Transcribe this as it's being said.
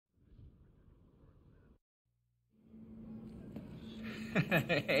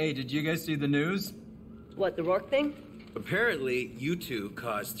Hey, did you guys see the news? What, the Rourke thing? Apparently, you two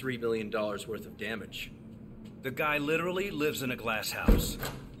caused $3 million worth of damage. The guy literally lives in a glass house.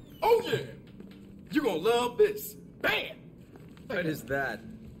 Oh yeah! You're gonna love this. Bam! What is that?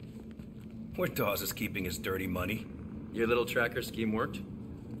 Where Dawes is keeping his dirty money. Your little tracker scheme worked?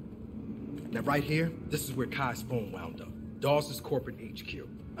 Now right here, this is where KHAI's phone wound up. Dawes' corporate HQ.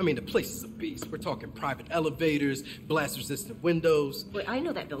 I mean, the place is a beast. We're talking private elevators, blast-resistant windows. Wait, I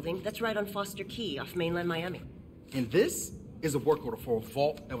know that building. That's right on Foster Key off mainland Miami. And this is a work order for a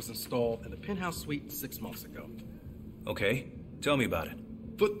vault that was installed in the penthouse suite 6 months ago. Okay, tell me about it.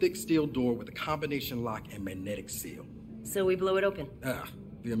 Foot-thick steel door with a combination lock and magnetic seal. So we blow it open?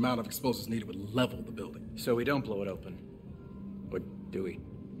 The amount of explosives needed would level the building. So we don't blow it open. Or do we?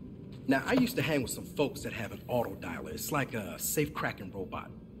 Now, I used to hang with some folks that have an auto dialer. It's like a safe-cracking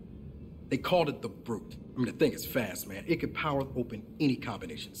robot. They called it the Brute. I mean, the thing is fast, man. It could power open any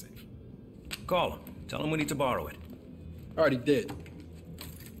combination safe. Call him. Tell him we need to borrow it. Already did.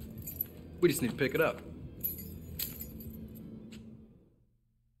 We just need to pick it up.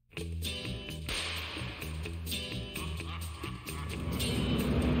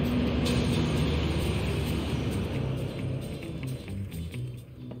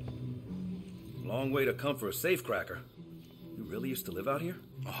 Long way to come for a safecracker. You really used to live out here?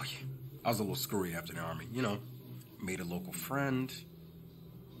 Oh, yeah. I was a little screwy after the army. You know, made a local friend.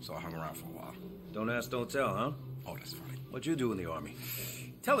 So I hung around for a while. Don't ask, don't tell, huh? Oh, that's funny. What'd you do in the army?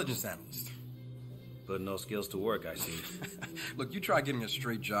 Intelligence analyst. Putting no skills to work, I see. Look, you try getting a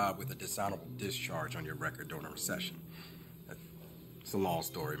straight job with a dishonorable discharge on your record during a recession. It's a long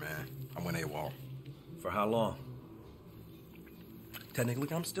story, man. I went AWOL. For how long? Technically,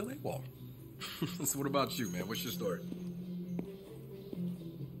 I'm still AWOL. So what about you, man? What's your story?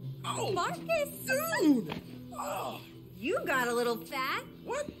 Oh, Marcus! Dude! Oh. You got a little fat.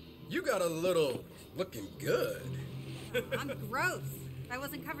 What? You got a little looking good. I'm gross. If I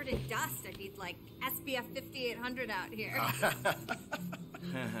wasn't covered in dust, I'd be like SPF 5800 out here.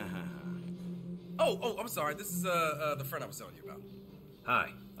 Oh, I'm sorry. This is the friend I was telling you about.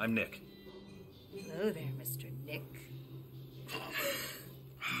 Hi, I'm Nick. Hello there, Mr. Nick.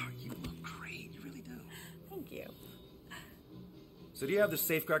 You look great. You really do. Thank you. So do you have the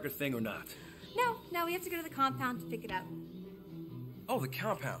safecracker thing or not? No, we have to go to the compound to pick it up. Oh, the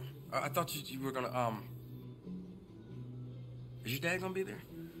compound. I thought you were gonna, Is your dad gonna be there?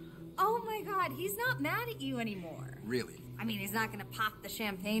 Oh my God, he's not mad at you anymore. Really? I mean, he's not gonna pop the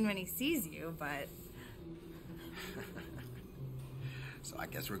champagne when he sees you, but... So I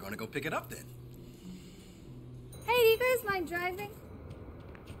guess we're gonna go pick it up then. Hey, do you guys mind driving?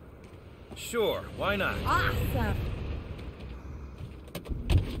 Sure, why not? Awesome.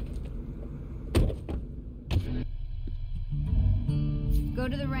 Go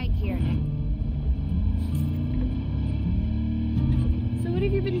to the right here, Nick. So what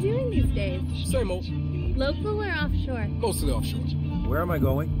have you been doing these days? Same old. Local or offshore? Mostly offshore. Where am I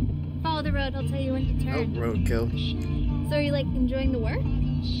going? Follow the road, I'll tell you when to turn. Oh, roadkill. So are you, like, enjoying the work?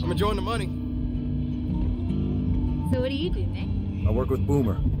 I'm enjoying the money. So what do you do, Nick? I work with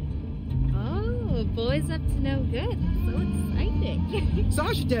Boomer. Oh, boy's up to no good. So exciting. So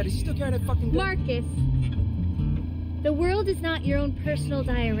how's your dad? Is he still carrying that fucking gun? Marcus, the world is not your own personal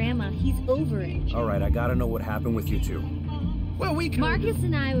diorama. He's over it. All right, I gotta know what happened with you two. Well, we can... Marcus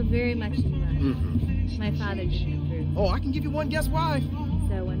and I were very much in love. My father didn't approve. Oh, I can give you one guess why.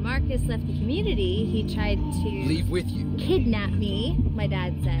 So when Marcus left the community, he tried to... Leave with you. Kidnap me, my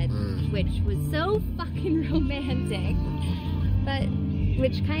dad said, which was so fucking romantic. But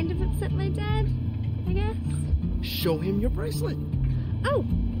which kind of upset my dad, I guess. Show him your bracelet. Oh!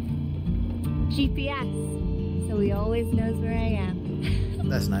 GPS. So he always knows where I am.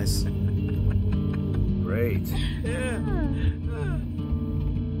 That's nice. Great. Yeah.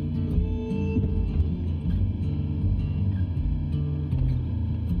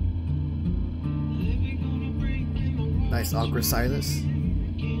 Nice awkward silence.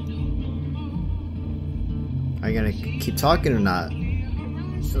 Are you gonna keep talking or not?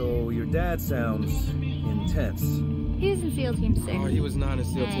 So your dad sounds intense. He was in SEAL Team 6. Oh, he was not in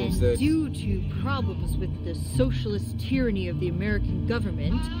SEAL Team And 6. due to problems with the socialist tyranny of the American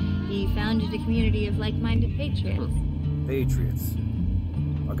government, he founded a community of like-minded patriots. Patriots.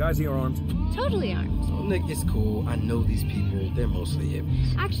 Are guys here armed? Totally armed. Oh, Nick, it's cool. I know these people. They're mostly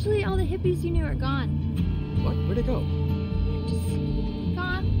hippies. Actually, all the hippies you knew are gone. What? Where'd they go? Just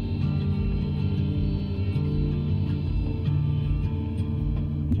gone.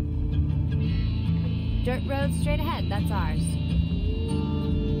 Dirt road straight ahead, that's ours.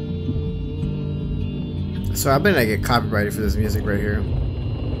 So I bet I get copyrighted for this music right here.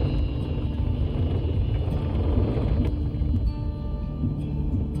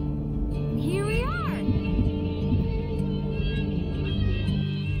 Here we are.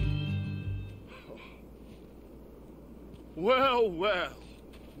 Well, well.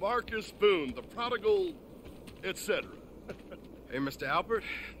 Marcus Boone, the prodigal, etc. Hey, Mr. Albert.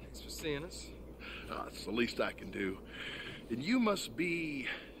 Thanks for seeing us. It's the least I can do. And you must be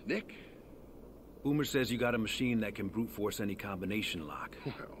Nick? Boomer says you got a machine that can brute force any combination lock.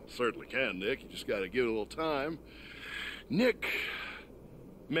 Well, certainly can, Nick. You just gotta give it a little time. Nick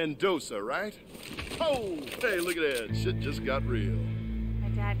Mendoza, right? Oh, hey, look at that. Shit just got real. My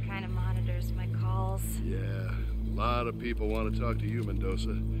dad kind of monitors my calls. Yeah, a lot of people want to talk to you,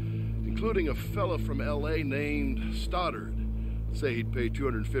 Mendoza. Including a fella from L.A. named Stoddard. Say he'd pay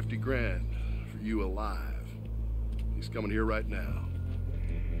 250 grand for you alive. He's coming here right now.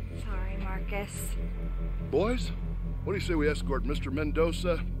 Sorry, Marcus. Boys, what do you say we escort Mr.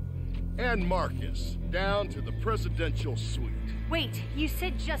 Mendoza and Marcus down to the presidential suite? Wait, you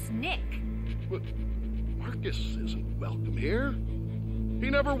said just Nick. But Marcus isn't welcome here. He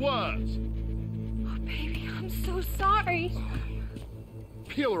never was. Oh, baby, I'm so sorry.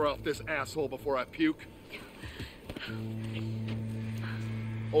 Peel her off this asshole before I puke.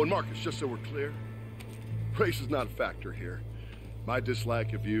 Oh, and Marcus, just so we're clear, race is not a factor here. My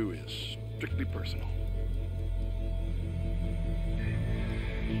dislike of you is strictly personal.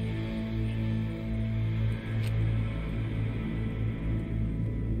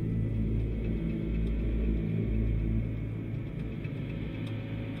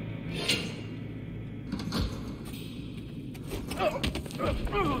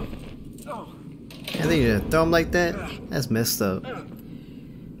 I think you throw him like that? That's messed up.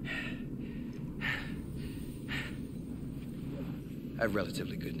 I have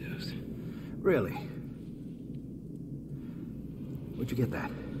relatively good news. Really? Where'd you get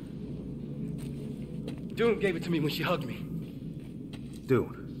that? Dune gave it to me when she hugged me.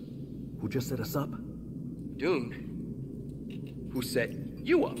 Dune, who just set us up? Dune? Who set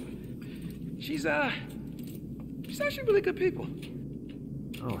you up? She's actually really good people.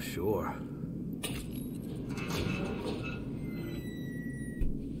 Oh, sure.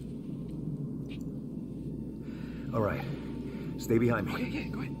 All right. Stay behind me. Yeah,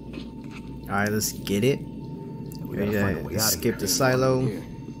 go ahead. Alright, let's get it. We gotta find a way out of Skip here. the silo.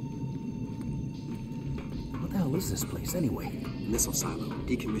 What the hell is this place, anyway? Missile silo,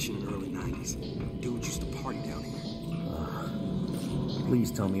 decommissioned in the early 90s. Dudes used to party down here.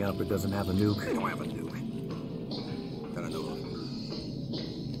 Please tell me Albert doesn't have a nuke. They don't have a nuke. That I know of.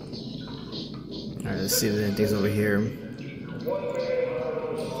 Alright, let's see if there's anything over here.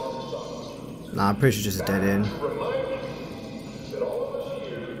 Nah, I'm pretty sure just a dead end.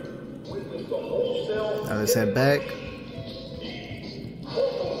 Now let's head back.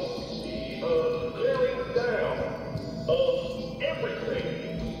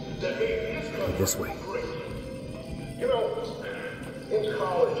 Go this way. You know, in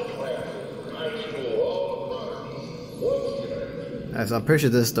college classes, high school, all Alright, so I'm pretty sure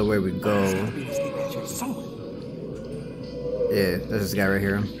this is the way we go. Yeah, there's this guy right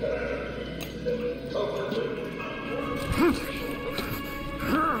here.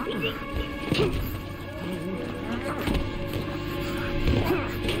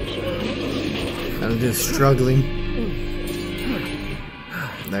 I'm just struggling.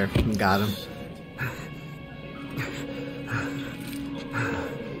 There, got him.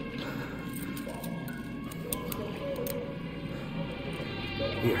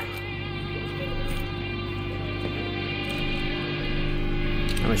 Here.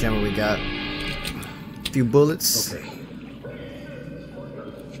 How much ammo we got? A few bullets. Okay.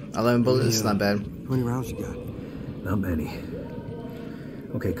 11 bullets, not bad. How many rounds you got? Not many.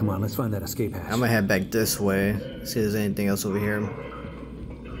 Okay, come on, let's find that escape hatch. I'm gonna head back this way. See if there's anything else over here.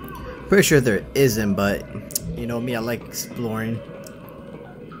 Pretty sure there isn't, but you know me, I like exploring.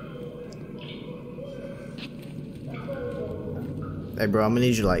 Hey bro, I'm gonna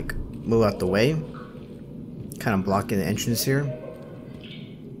need you to like move out the way. Kind of blocking the entrance here.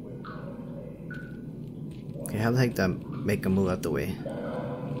 Okay, how the heck do I make him move out the way?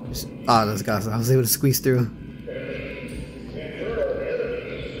 Ah, those guys, I was able to squeeze through.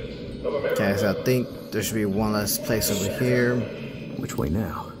 Okay, so I think there should be one last place over here. Which way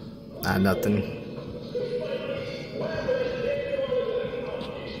now? Nothing.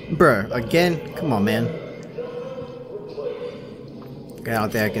 Bruh, again? Come on, man. Okay, I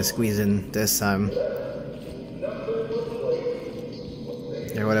don't think I can squeeze in this time.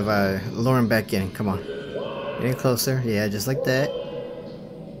 Or what if I lure him back in? Come on. Getting closer. Yeah, just like that.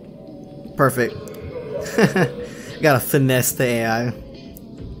 Perfect. Gotta finesse the AI.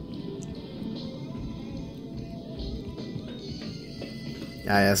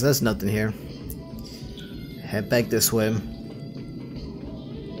 Yeah, so there's nothing here. Head back this way.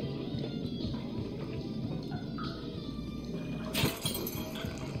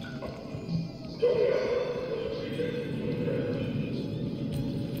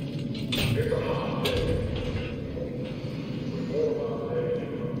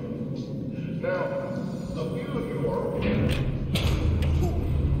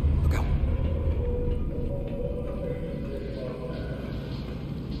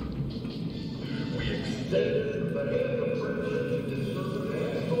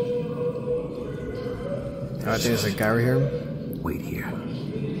 I think there's a guy right here. Wait here.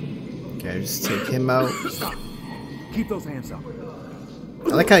 Okay, just take him out. Stop. Keep those hands up. I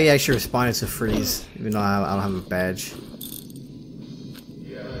like how he actually responded to freeze, even though I don't have a badge.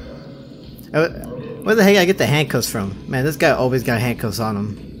 Where the heck did I get the handcuffs from? Man, this guy always got handcuffs on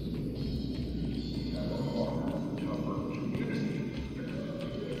him.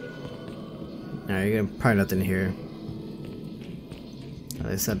 Alright, you're gonna probably nothing here.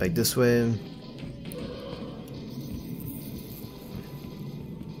 Let's head back this way.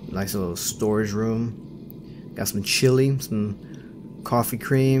 Nice little storage room. Got some chili, some coffee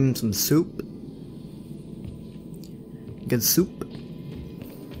cream, some soup. Good soup.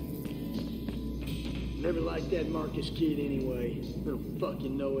 Never liked that Marcus kid anyway. Little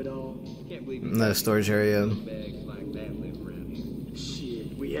fucking know-it-all. Can't believe Another storage area.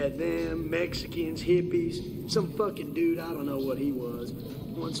 Shit, we had them, Mexicans, hippies, some fucking dude, I don't know what he was.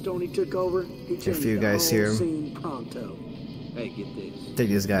 Once Tony took over, he changed a few the guys whole here. scene pronto. Hey, get this. Take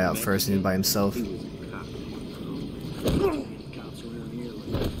this guy out first and by himself. He was a cop. Cops around here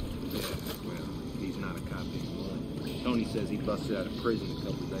like Yeah, well, he's not a cop anymore. Tony says he busted out of prison a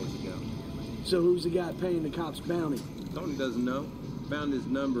couple days ago. So who's the guy paying the cops bounty? Tony doesn't know. Found his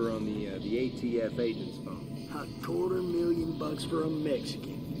number on the ATF agent's phone. $250,000 for a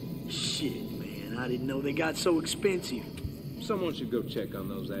Mexican. Shit, man, I didn't know they got so expensive. Someone should go check on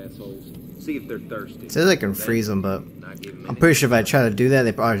those assholes. See if they're thirsty. Says I can freeze them, but I'm pretty sure if I try to do that,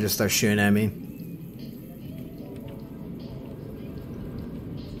 they probably just start shooting at me.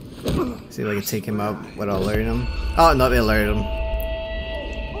 See if I can take him out without alerting him. Oh, no, they alerted him.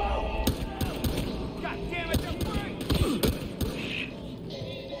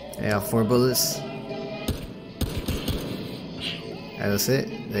 Yeah, 4 bullets. Alright, that's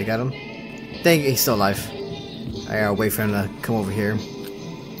it. They got him. Dang, he's still alive. I gotta wait for him to come over here.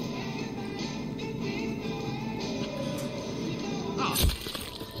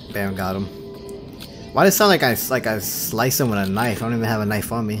 Bam, got him. Why does it sound like I slice him with a knife? I don't even have a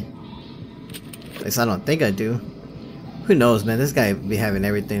knife on me. At least I don't think I do. Who knows, man? This guy be having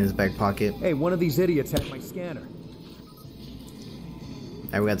everything in his back pocket. Hey, one of these idiots had my scanner.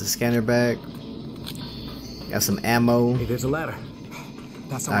 Alright, we got the scanner back. Got some ammo. Hey, there's a ladder.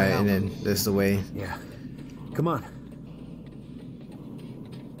 That's all right, and then this is the way. Yeah. Come on.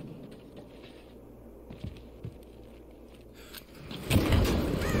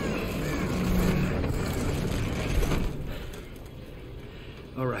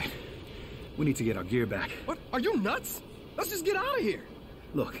 All right. We need to get our gear back. What? Are you nuts? Let's just get out of here.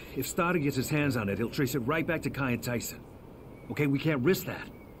 Look, if Stoddard gets his hands on it, he'll trace it right back to KHAI and Tyson. Okay, we can't risk that.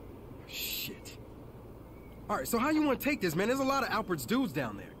 Shit. All right, so how you want to take this, man? There's a lot of Alpert's dudes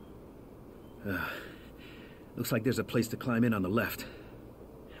down there. Looks like there's a place to climb in on the left.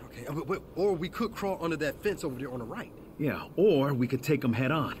 Okay, or we could crawl under that fence over there on the right. Yeah, or we could take them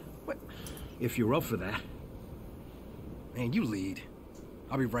head on. What? If you're up for that. Man, you lead.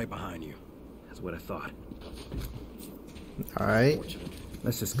 I'll be right behind you. That's what I thought. Alright.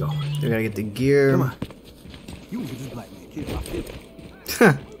 Let's just go. We gotta get the gear. Come on. You can get this black man killed by 50.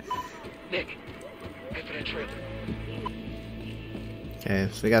 Nick, get to that trailer. Okay,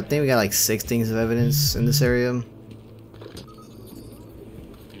 so I think we got like 6 things of evidence in this area.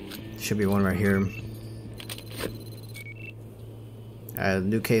 Should be one right here.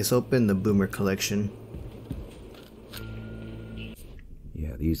 New case open, the Boomer collection.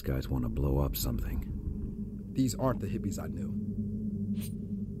 Yeah, these guys want to blow up something. These aren't the hippies I knew.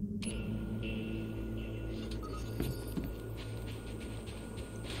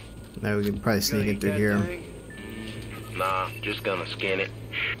 Now we can probably sneak it through here. Nah, just gonna scan it.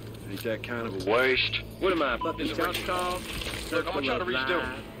 Ain't that kind of a waste? What am I, fucking Choctaw? Look, I'm gonna try to reach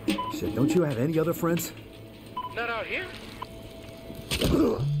down. Shit, don't you have any other friends? Not out here.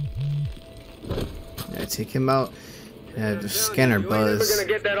 Yeah, take him out. Yeah, the scanner buzz. We're gonna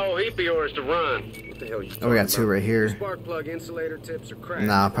get that old heap of yours to run. What the hell you Oh, we got two right here. Spark plug insulator tips are cracked.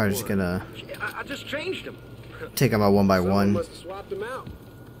 Nah, I'm probably just gonna I just changed them. take them out one by Someone one. must have swapped them out.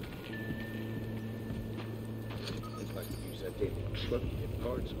 If I could use that damn truck to get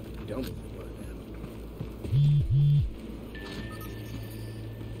parts, I'd be done with it by now.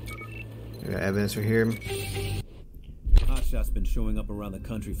 We got evidence right here. Hotshot's been showing up around the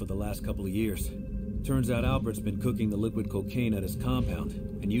country for the last couple of years. Turns out Albert's been cooking the liquid cocaine at his compound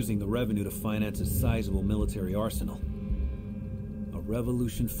and using the revenue to finance a sizable military arsenal. A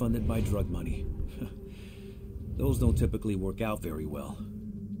revolution funded by drug money. Those don't typically work out very well.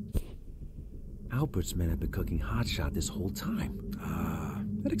 Albert's men have been cooking Hotshot this whole time.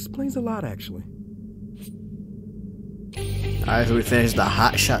 That explains a lot, actually. Alright, so we finished the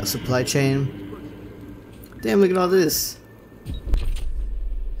Hotshot supply chain. Damn, look at all this.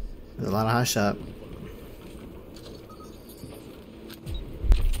 There's a lot of Hotshot.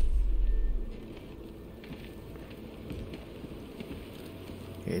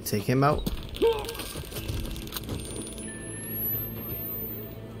 Okay, take him out.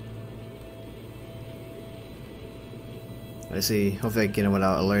 Let's see. Hopefully I can get him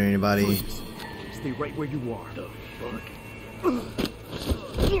without alerting anybody. Stay right where you are. The fuck?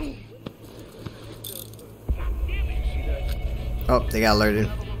 Oh, they got alerted.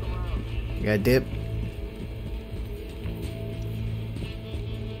 You got a dip.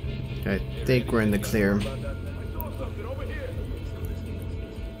 I think we're in the clear.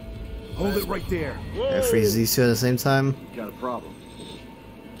 Hold it right there. I freeze these two at the same time. Got a problem.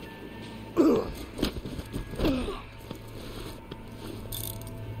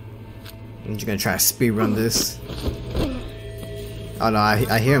 I'm just gonna try to speed run this. Oh no,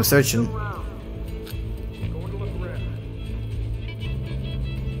 I hear him searching.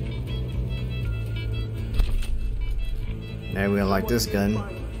 Now we unlock this gun.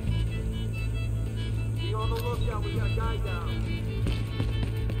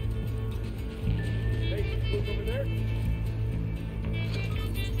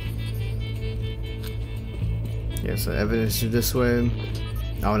 Yeah, so evidence is this way.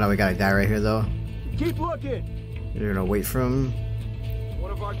 Oh no, we got a guy right here though. Keep looking. You're gonna wait for him. One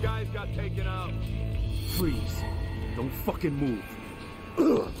of our guys got taken out. Freeze. Don't fucking move.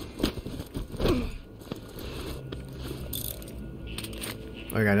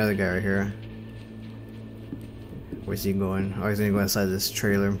 Oh, we got another guy right here. Where's he going? Oh, he's gonna go inside this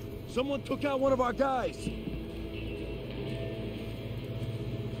trailer. Someone took out one of our guys.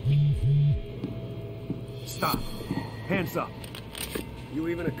 Stop. Hands up. You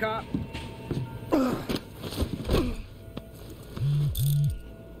even a cop?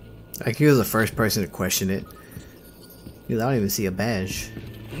 Like he was the first person to question it. Because I don't even see a badge.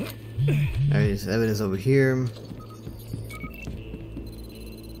 There's evidence over here.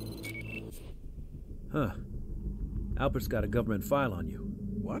 Huh. Albert's got a government file on you.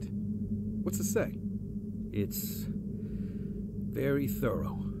 What? What's it say? It's very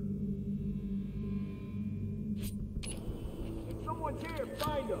thorough. If someone's here,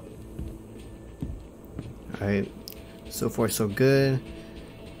 find them. Alright. So far so good. I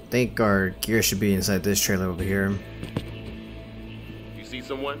think our gear should be inside this trailer over here. You see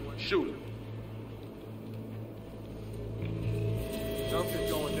someone? Shoot him.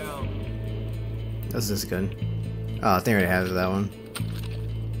 Something's going down. That's this gun. Oh, I think I already have that one.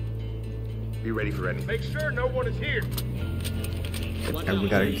 Be ready for anything. Make sure no one is here. And we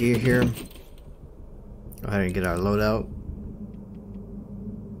got our gear here. Go ahead and get our loadout.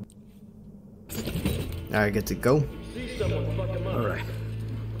 Alright, good to go. Alright.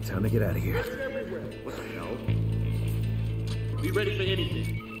 Time to get out of here. What the hell? Be ready for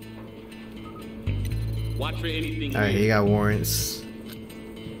anything. Watch for anything. Alright, he got warrants.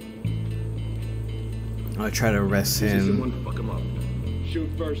 I'll try to arrest him. Fuck him up.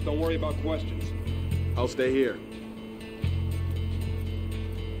 Shoot first. Don't worry about questions. I'll stay here.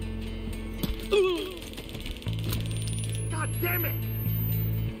 God damn it!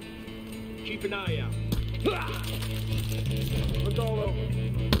 Keep an eye out. Look all over.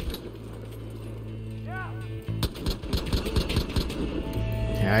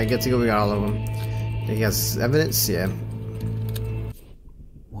 Yeah, I get to go. We got all of them. He has evidence? Yeah.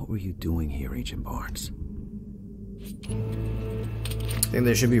 What were you doing here, Agent Barnes? I think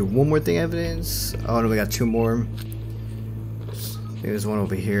there should be one more thing evidence. Oh no, we got two more. I think there's one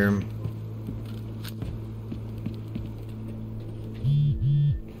over here.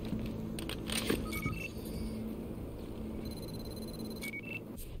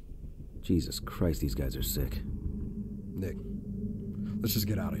 Jesus Christ, these guys are sick. Nick, let's just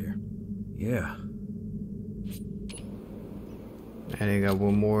get out of here. Yeah. And I got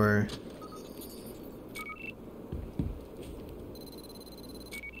one more.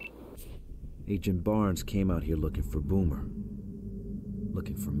 Agent Barnes came out here looking for Boomer.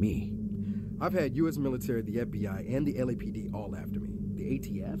 Looking for me. I've had U.S. military, the FBI, and the LAPD all after me. The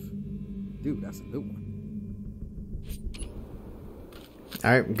ATF? Dude, that's a new one.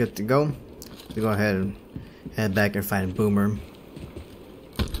 Alright, good to go. We go ahead and head back and find Boomer.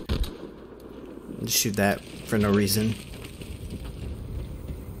 Just shoot that for no reason.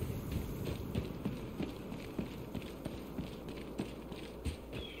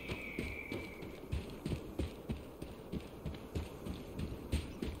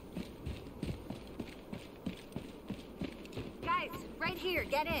 Guys, right here,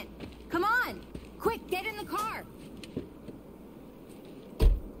 get in. Come on! Quick, get in the car!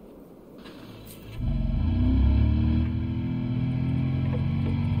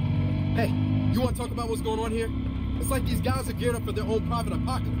 Hey, you want to talk about what's going on here? It's like these guys are geared up for their own private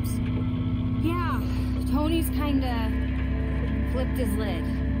apocalypse. Yeah, Tony's kinda flipped his lid.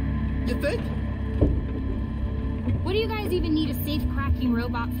 You think? What do you guys even need a safe cracking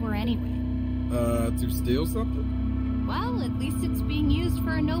robot for anyway? To steal something? Well, at least it's being used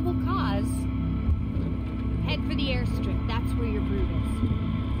for a noble cause. Head for the airstrip, that's where your brood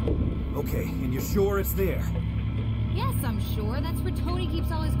is. Okay, and you're sure it's there? Yes, I'm sure. That's where Tony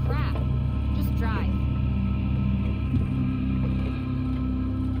keeps all his crap. Just drive.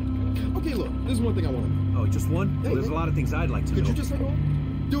 Okay, look, there's one thing I want to know. Oh, just one? Hey, Well, there's a lot of things I'd like to know. Could you just hang on?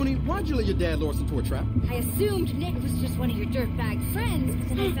 Dooney, why'd you let your dad lure us into a trap? I assumed Nick was just one of your dirtbag friends, but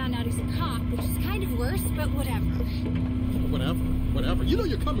then I found out he's a cop, which is kind of worse, but whatever. Whatever. You know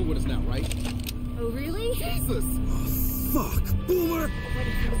you're coming with us now, right? Oh, really? Jesus! Fuck, Boomer! What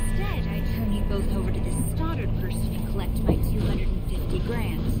if instead I turn you both over to this Stoddard person and collect my 250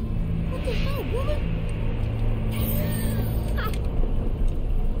 grand? What the hell, woman?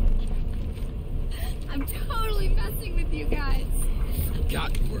 I'm totally messing with you guys.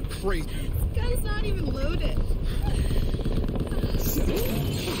 God, you were crazy. This gun's not even loaded.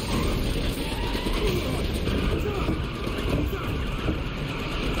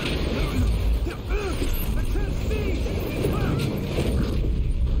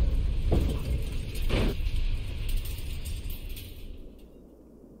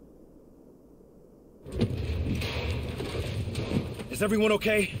 Is everyone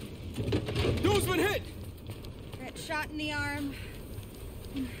okay? Dude's been hit! Got shot in the arm.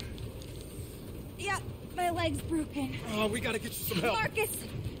 Yeah, my leg's broken. Oh, we gotta get you some help. Marcus,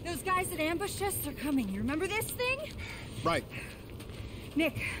 those guys that ambushed us are coming. You remember this thing? Right.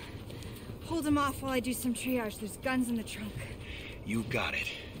 Nick, hold them off while I do some triage. There's guns in the trunk. You got it.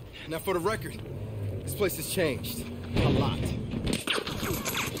 Now, for the record, this place has changed. A lot.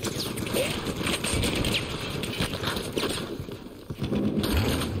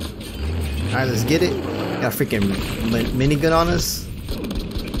 Alright, let's get it. Got a freaking minigun on us.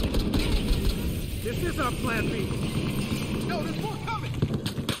 This is our plan B. No, there's more coming.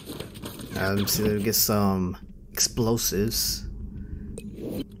 Alright, let's see, let's get some explosives.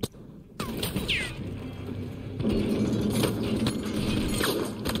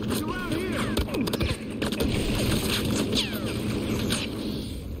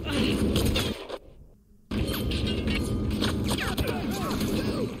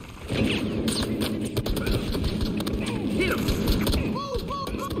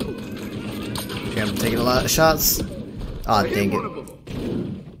 I'm taking a lot of shots. Oh, dang it.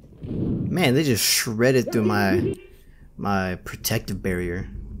 Man, they just shredded through my protective barrier.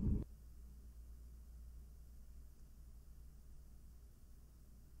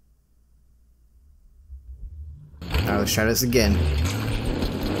 Alright, let's try this again.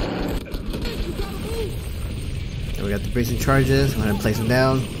 So we got the bracing charges. I'm gonna place them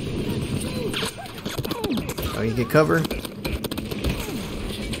down. Oh, you get cover.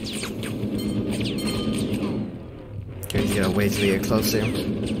 Okay, you gotta wait till you get closer.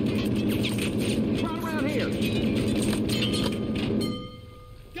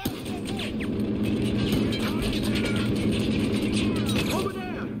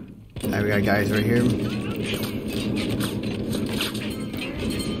 Alright, we got guys right here.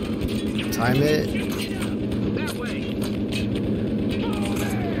 Time it.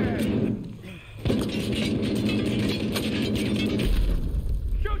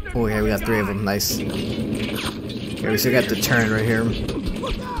 Oh yeah, we got 3 of them. Nice. Yeah, we still got the turn right here.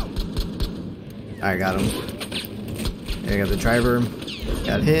 I got him. Yeah, I got the driver.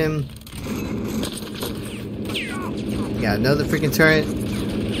 Got him. Got another freaking turret.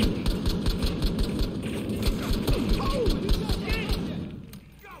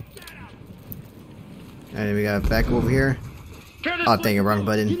 And then we got back over here. Get Oh dang it, wrong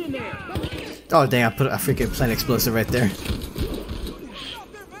button. Oh dang, I put a freaking plant explosive right there.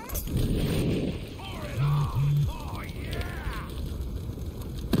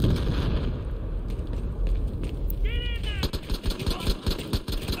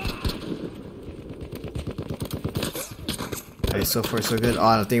 Alright, so far so good. Oh,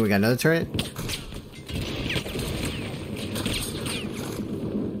 I don't think we got another turret.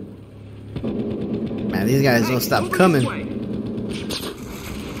 Man, these guys don't stop coming.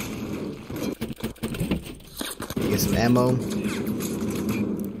 Get some ammo.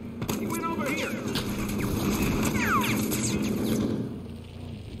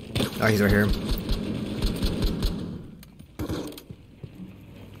 Oh, he's right here.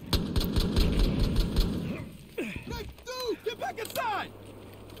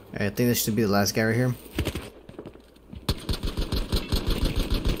 I think this should be the last guy right here.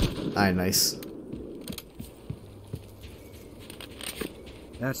 Alright, nice.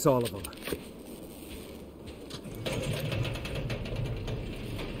 That's all of them.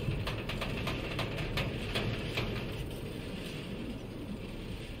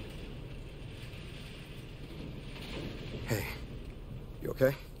 Hey, you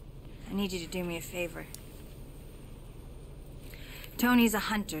okay? I need you to do me a favor. Tony's a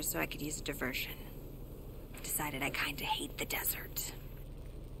hunter, so I could use a diversion. Decided I kinda hate the desert.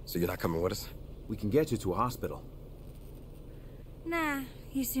 So you're not coming with us? We can get you to a hospital. Nah,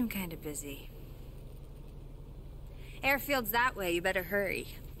 you seem kinda busy. Airfield's that way, you better hurry.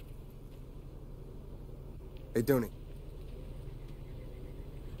 Hey, Dooney.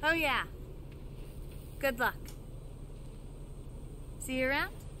 Oh yeah. Good luck. See you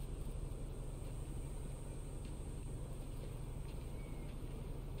around?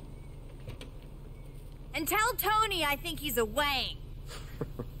 And tell Tony I think he's a Wang.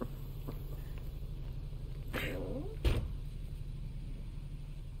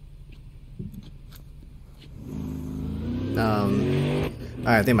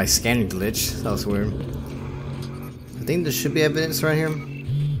 Alright, I think my scanning glitched. That was weird. I think there should be evidence right here.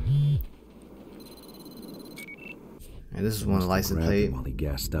 And this is one license plate. While he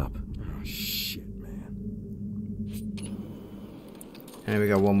gassed up. Oh shit, man. And we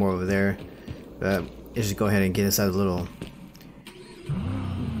got one more over there. But let's just go ahead and get inside the little.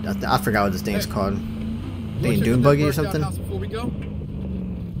 I forgot what this thing is called. I think Dune Buggy or something. Before we go?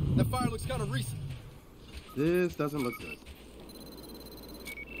 That fire looks kind of recent. This doesn't look good.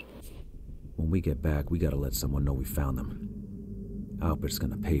 When we get back, we gotta let someone know we found them. Albert's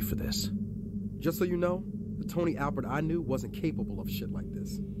gonna pay for this. Just so you know, the Tony Albert I knew wasn't capable of shit like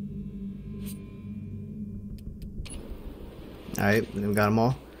this. Alright, we got them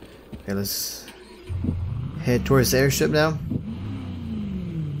all. Okay, let's head towards the airship now.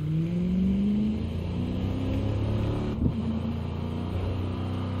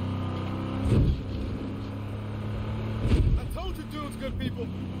 I told you dudes, good people.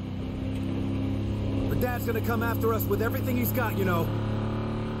 But Dad's gonna come after us with everything he's got, you know.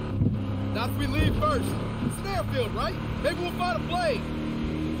 Not if we leave first. It's an airfield, right? Maybe we'll find a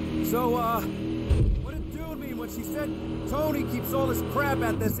plane. So, what did Dune mean when she said Tony keeps all his crap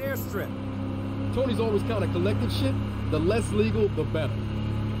at this airstrip? Tony's always kind of collected shit. The less legal, the better.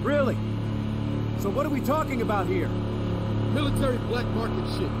 Really? So what are we talking about here? Military black market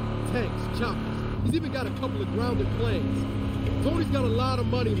shit. Tanks, choppers. He's even got a couple of grounded planes. Tony's got a lot of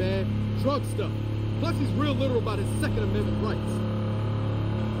money, man. Drug stuff. Plus he's real literal about his Second Amendment rights.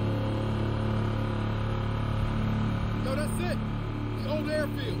 Yo, that's it. The old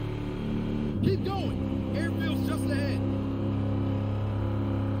airfield. Keep going. Airfield's just ahead.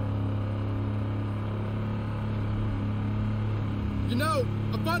 You know,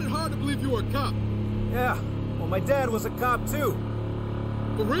 I find it hard to believe you were a cop. Yeah, well my dad was a cop too.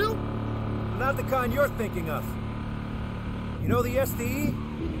 For real? Not the kind you're thinking of. You know the SDE?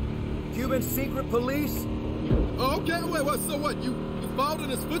 Cuban secret police? Oh, okay, wait, what, so what, you followed in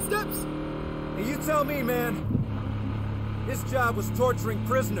his footsteps? Hey, you tell me, man. His job was torturing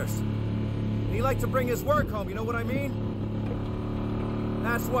prisoners. And he liked to bring his work home, you know what I mean?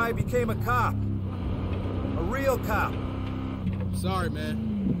 That's why he became a cop. A real cop. Sorry,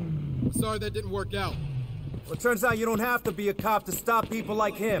 man. I'm sorry that didn't work out. Well, it turns out you don't have to be a cop to stop people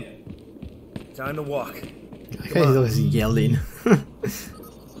like him. Time to walk. He's always yelling.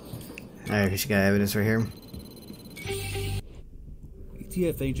 Alright, we should got evidence right here.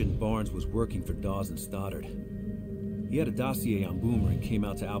 ATF agent Barnes was working for Dawes and Stoddard. He had a dossier on Boomer and came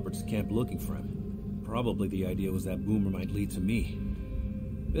out to Albert's camp looking for him. Probably the idea was that Boomer might lead to me.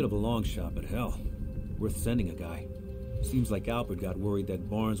 Bit of a long shot, but hell, worth sending a guy. Seems like Albert got worried that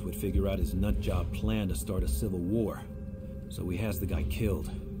Barnes would figure out his nutjob plan to start a civil war. So he has the guy killed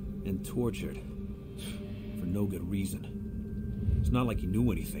and tortured for no good reason. It's not like he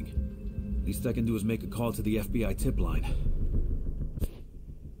knew anything. Least I can do is make a call to the FBI tip line.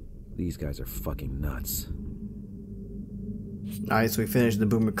 These guys are fucking nuts. Alright, so we finished the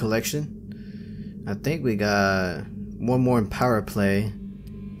Boomer collection. I think we got one more in power play,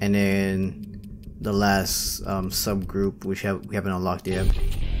 and then the last subgroup, which we haven't unlocked yet.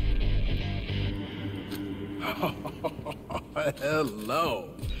 Hello.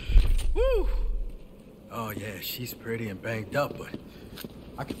 Woo. Oh yeah, she's pretty and banged up, but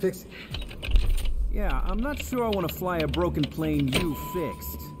I can fix it. Yeah, I'm not sure I want to fly a broken plane you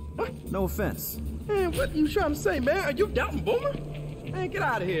fixed. What? No offense. Man, what you trying to say, man? Are you doubting Boomer? Man, get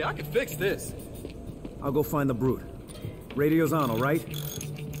out of here. I can fix this. I'll go find the brute. Radio's on, all right?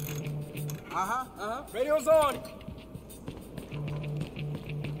 Radio's on.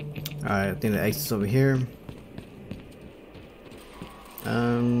 Alright, I think the exit's over here.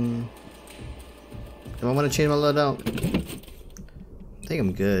 Do I want to change my loadout? I think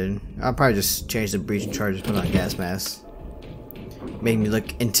I'm good. I'll probably just change the breaching charges, put on a gas mask. Make me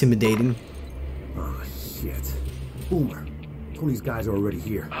look intimidating. Oh, shit. Boomer. Tony's guys are already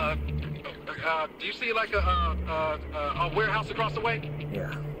here. Do you see like a warehouse across the way?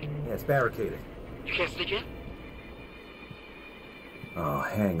 Yeah, it's barricaded. You can't sneak in? Oh,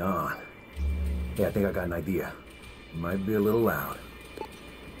 hang on. Yeah, I think I got an idea. Might be a little loud.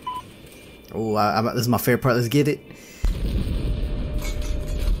 Oh, this is my favorite part. Let's get it.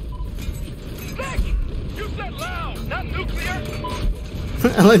 Nick! You said loud, not nuclear!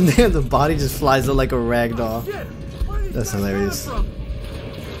 I like that the body just flies up like a rag doll. That's hilarious.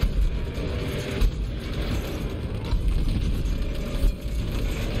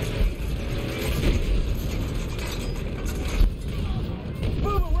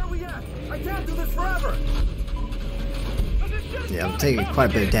 Yeah, I'm taking quite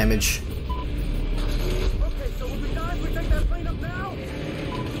a bit of damage. Okay, so will we die if we take that plane up now?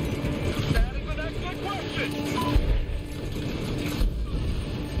 That is an excellent question.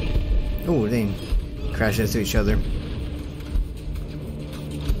 Oh, they crash into each other.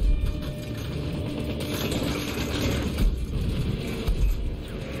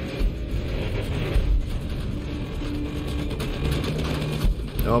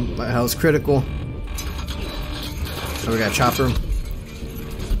 Oh, my health's critical. Oh, we got a chopper.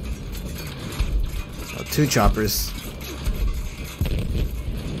 Oh, 2 choppers.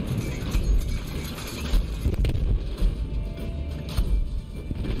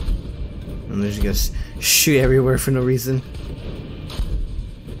 And they're just gonna shoot everywhere for no reason.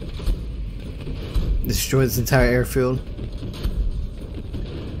 Destroy this entire airfield.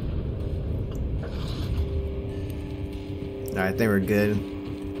 Alright, I think we're good.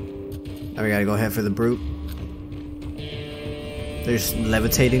 Now we gotta go ahead for the brute. They're just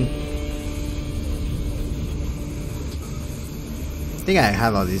levitating. I think I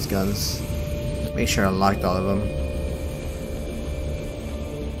have all these guns. Make sure I unlocked all of them.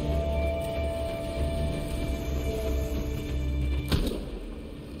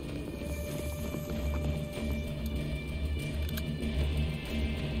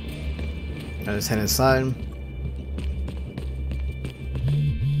 I just head inside.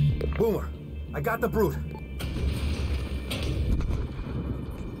 Boomer, I got the brute.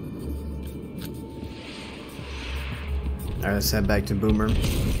 Alright, let's head back to Boomer. What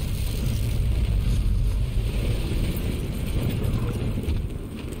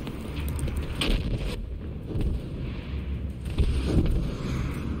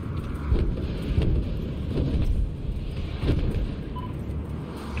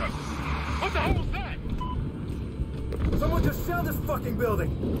the hell was that? Someone just shelled this fucking building.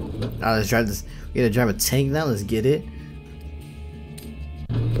 Alright, let's drive this. We gotta drive a tank now, let's get it.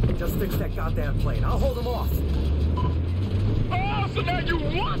 Just fix that goddamn plane. I'll hold them off. Oh, so now you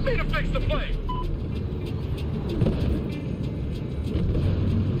want me to fix the plane?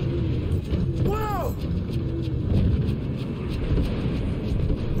 Whoa!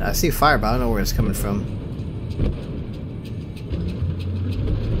 I see fire, but I don't know where it's coming from.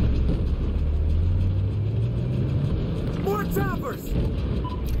 More choppers!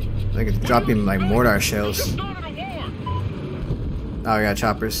 I could drop him like mortar shells. Oh, we got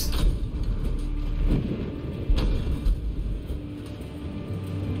choppers.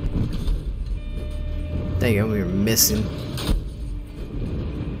 Dang it, we were missing.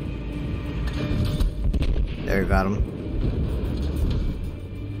 There, we got him.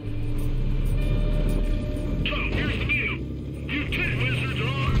 So, here's the deal. You 10 wizards are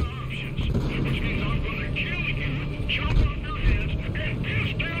all options, which means I'm gonna kill you, chop off your heads, and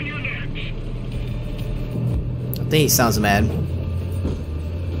piss down your necks. think he sounds mad.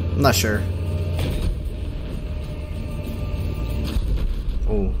 I'm not sure.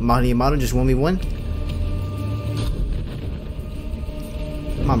 Oh, Yamato just 1v1.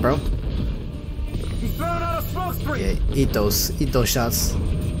 Come on, bro. He's throwing out a smoke screen. Yeah, eat those shots.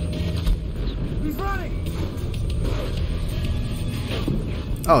 He's running.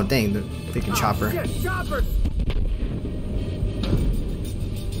 Oh dang, the freaking chopper. Shit, choppers.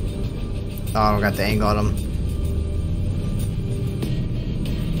 Oh, I don't got the angle on him.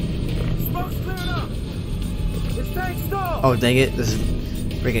 Smoke's clearing up. This tank's stalled. Oh dang it, this is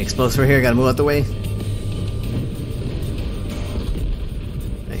freaking explosive right here. Gotta move out the way.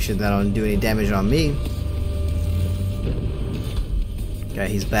 Make sure that don't do any damage on me. Okay,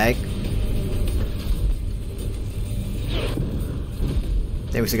 he's back.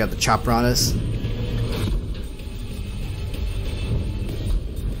 Then we still got the chopper on us.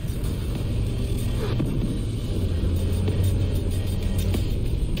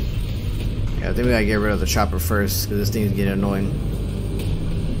 Yeah, I think we gotta get rid of the chopper first, because this thing's getting annoying.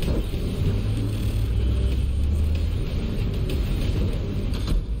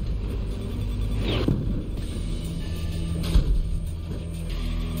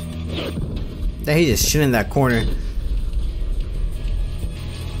 Then he just shit in that corner.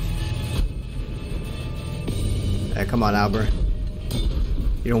 Hey, come on, Albert.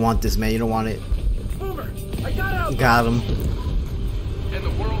 You don't want this, man. You don't want it. Boomer, I got Albert. Got him. And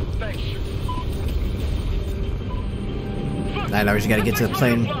the world thanks you. Now we just gotta get to the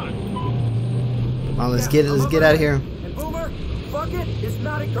plane. Come on, let's get out of here. And Boomer, fuck it, it's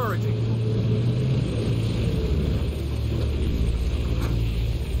not encouraging.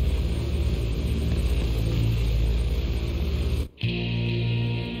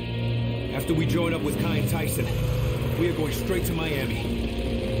 After we join up with KHAI and Tyson, we are going straight to Miami.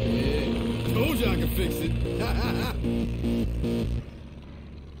 Yeah, told you I could fix it.